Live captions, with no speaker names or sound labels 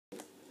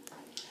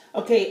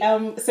Okay,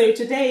 so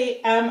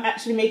today I'm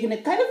actually making a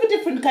kind of a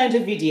different kind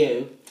of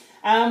video.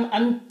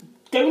 I'm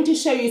going to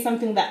show you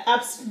something that I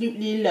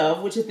absolutely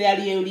love, which is the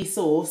alioli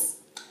sauce.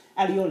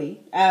 Alioli.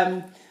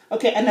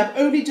 Okay, and I've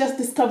only just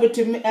discovered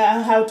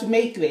how to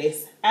make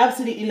this.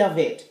 Absolutely love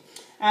it.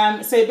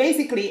 So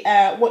basically,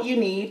 what you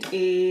need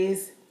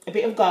is a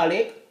bit of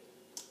garlic.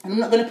 I'm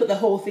not going to put the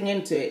whole thing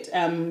into it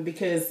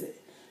because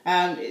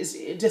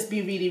it just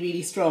be really,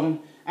 really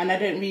strong. And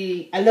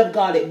I love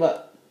garlic,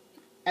 but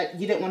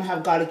you don't want to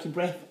have garlicky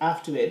breath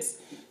afterwards.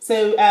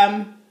 So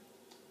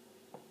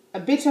a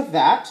bit of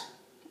that.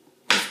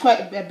 It's quite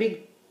a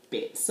big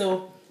bit.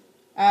 So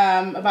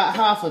about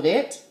half of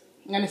it.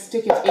 I'm going to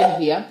stick it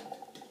in here.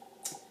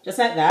 Just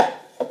like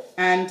that.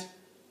 And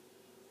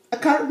I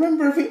can't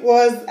remember if it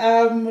was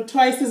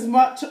twice as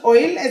much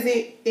oil as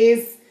it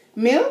is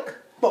milk.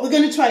 But we're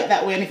going to try it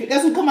that way. And if it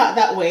doesn't come out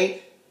that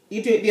way,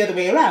 you do it the other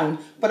way around.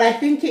 But I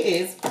think it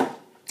is.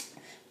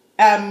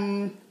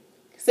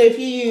 So if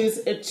you use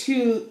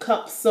 2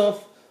 cups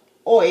of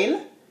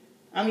oil,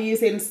 I'm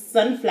using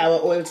sunflower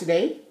oil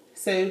today.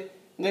 So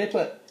I'm going to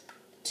put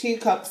 2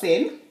 cups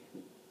in.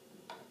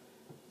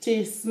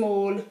 2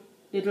 small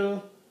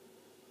little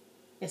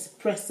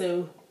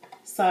espresso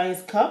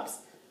size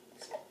cups.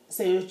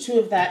 So 2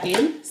 of that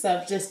in. So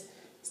I've just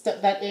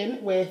stuck that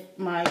in with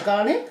my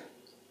garlic.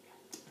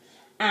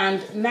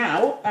 And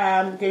now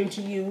I'm going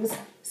to use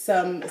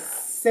some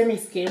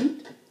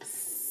semi-skimmed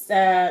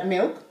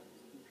milk.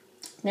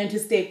 I'm going to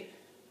stick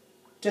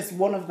just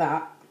 1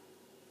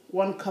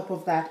 cup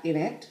of that in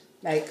it,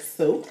 like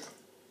so.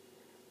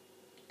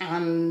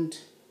 And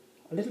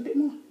a little bit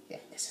more. Yeah,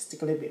 let's just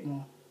stick a little bit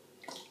more.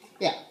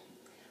 Yeah,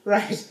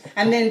 right.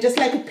 And then just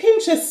like a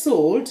pinch of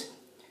salt.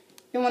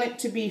 You want it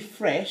to be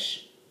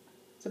fresh.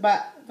 It's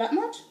about that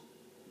much.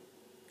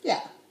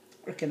 Yeah,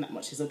 I reckon that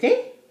much is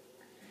okay.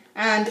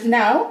 And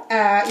now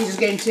you're just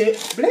going to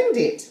blend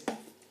it.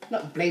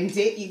 Not blend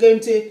it. You're going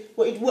to,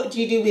 what do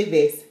you do with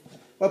this?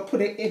 Well,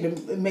 put it in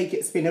and make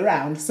it spin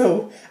around.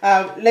 So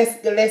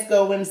let's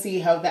go and see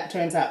how that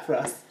turns out for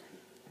us.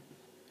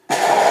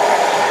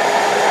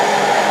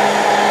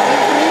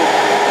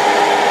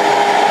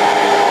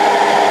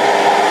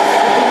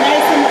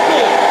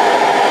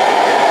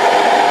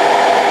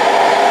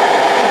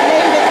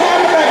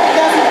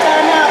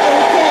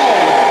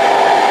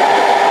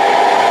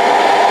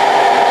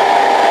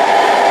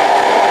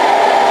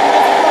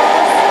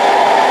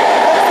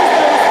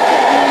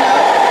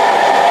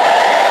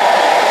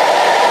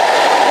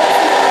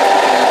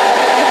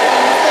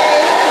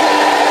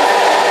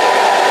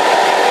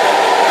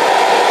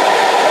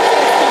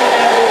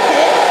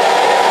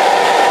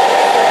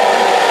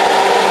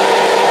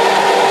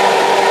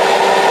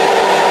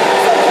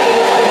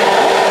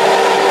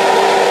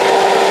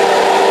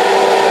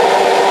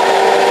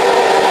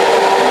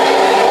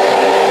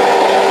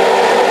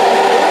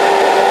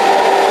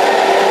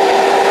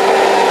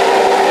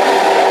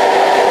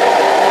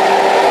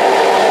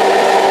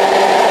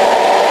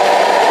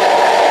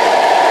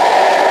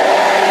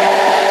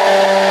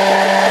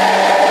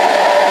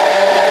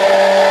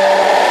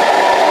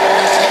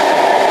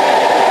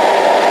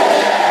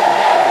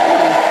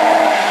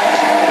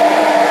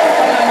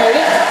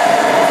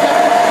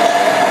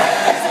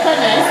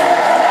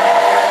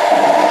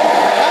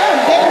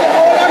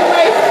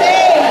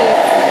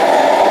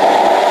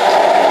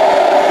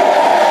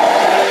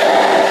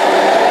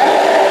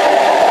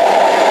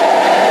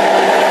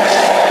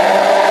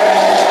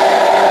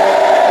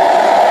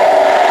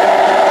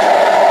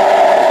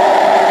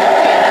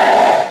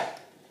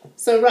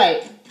 So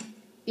right,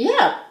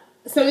 yeah,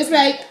 so it's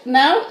like,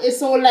 now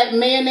it's all like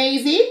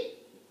mayonnaise-y.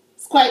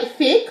 It's quite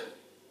thick.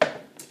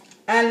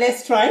 And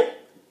let's try.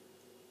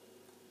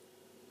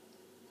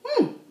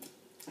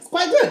 It's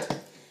quite good.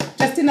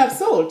 Just enough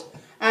salt.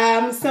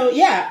 So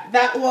yeah,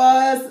 that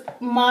was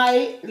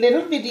my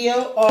little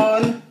video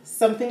on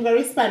something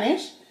very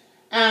Spanish.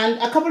 And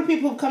a couple of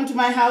people who've come to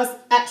my house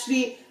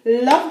actually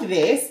loved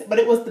this, but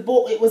it was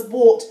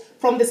bought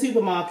from the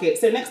supermarket.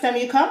 So next time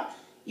you come,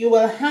 you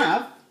will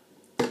have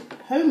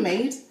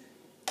homemade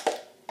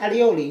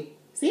alioli.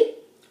 See?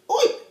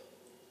 Oi!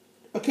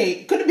 Okay,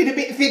 it could have been a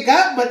bit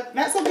thicker, but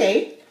that's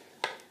okay.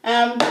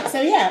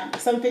 So yeah,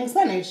 something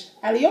Spanish.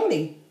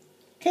 Alioli.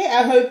 Okay,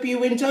 I hope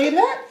you enjoy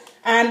that.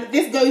 And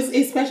this goes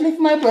especially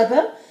for my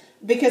brother,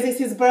 because it's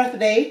his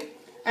birthday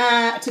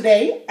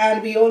today,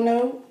 and we all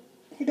know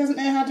he doesn't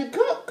know how to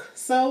cook.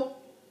 So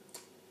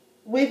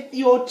with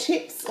your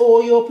chips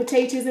or your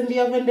potatoes in the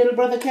oven, little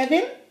brother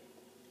Kevin,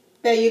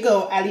 there you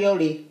go,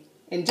 alioli.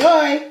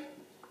 Enjoy!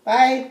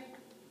 Bye.